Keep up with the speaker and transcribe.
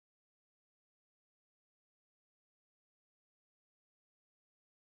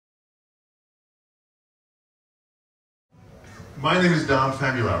My name is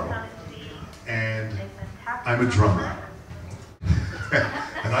Famularo, and I'm a drummer.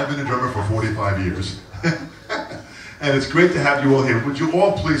 And I've been a drummer for 45 years. And it's great to have you all here. Would you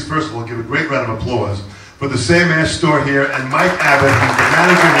all please, first of all, give a great round of applause for the Sam Ash store here and Mike Abbott, who's the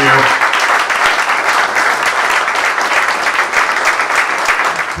manager here.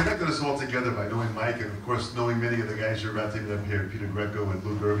 Connected us all together by knowing Mike and, of course, knowing many of the guys you're about to meet up here, Peter Greco and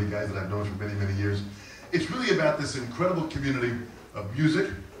Gervey, guys that I've known for many, many years. It's really about this incredible community of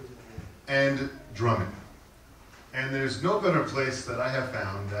music and drumming. And there's no better place that I have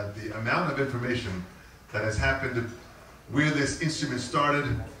found that the amount of information that has happened where this instrument started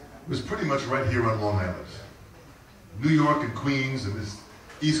was pretty much right here on Long Island. New York and Queens and this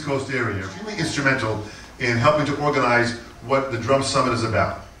East Coast area, extremely instrumental in helping to organize what the Drum Summit is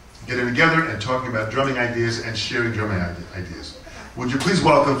about. Getting together and talking about drumming ideas and sharing drumming ideas. Would you please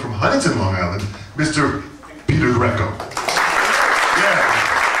welcome from Huntington, Long Island, Mr. Peter Greco. Yeah.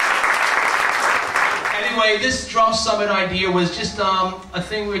 Anyway, this Drum Summit idea was just a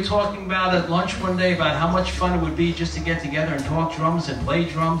thing we were talking about at lunch one day about how much fun it would be just to get together and talk drums and play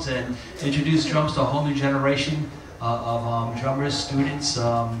drums and introduce drums to a whole new generation of drummers, students,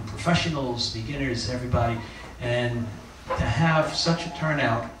 professionals, beginners, everybody. And to have such a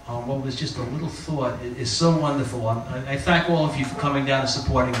turnout on what was just a little thought is so wonderful. I thank all of you for coming down and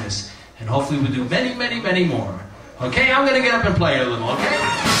supporting this. And hopefully we'll do many, many, many more. Okay, I'm going to get up and play a little, okay?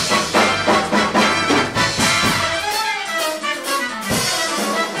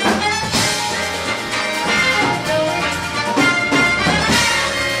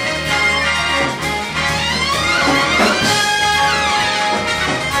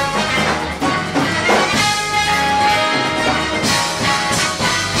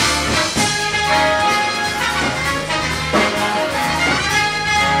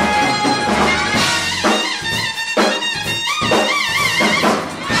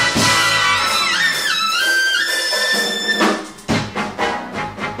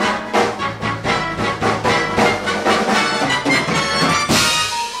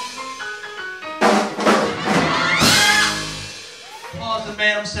 The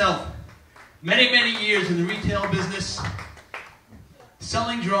man himself, many, many years in the retail business,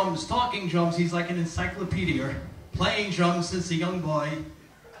 selling drums, talking drums. He's like an encyclopedia, playing drums since a young boy,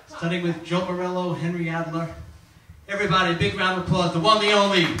 studying with Joe Morello, Henry Adler. Everybody, big round of applause, the one, the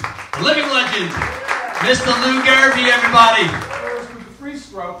only, the living legend, Mr. Lou Gervey, everybody. Whereas with the free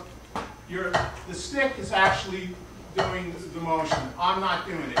stroke, the stick is actually doing the motion. I'm not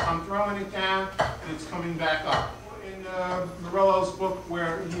doing it. I'm throwing it down and it's coming back up. In Morello's book,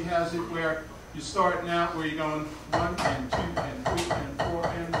 where he has it where you're starting out where you're going 1 and 2 and 3 and 4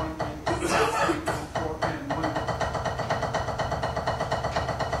 and 1 and 2 and 3 and 4 and 1.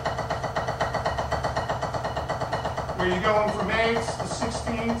 Where you're going from 8ths to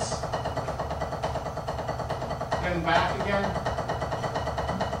 16ths, then back again.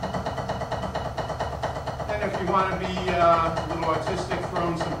 Then if you want to be a little artistic, throw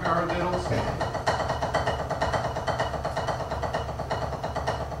in some paradiddles.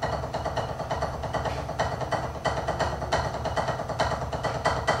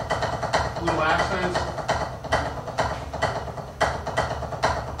 Little accents.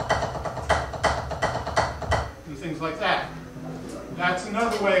 And things like that. That's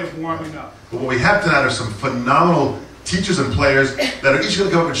another way of warming up. But what we have tonight are some phenomenal teachers and players that are each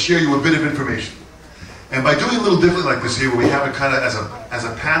going to come up and share you a bit of information. And by doing a little differently like this here, where we have it kind of as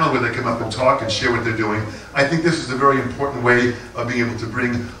a panel where they come up and talk and share what they're doing, I think this is a very important way of being able to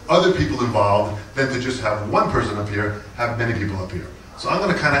bring other people involved than to just have one person up here, have many people up here. So I'm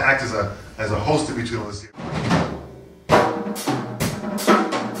going to kind of act as a host in between all this here.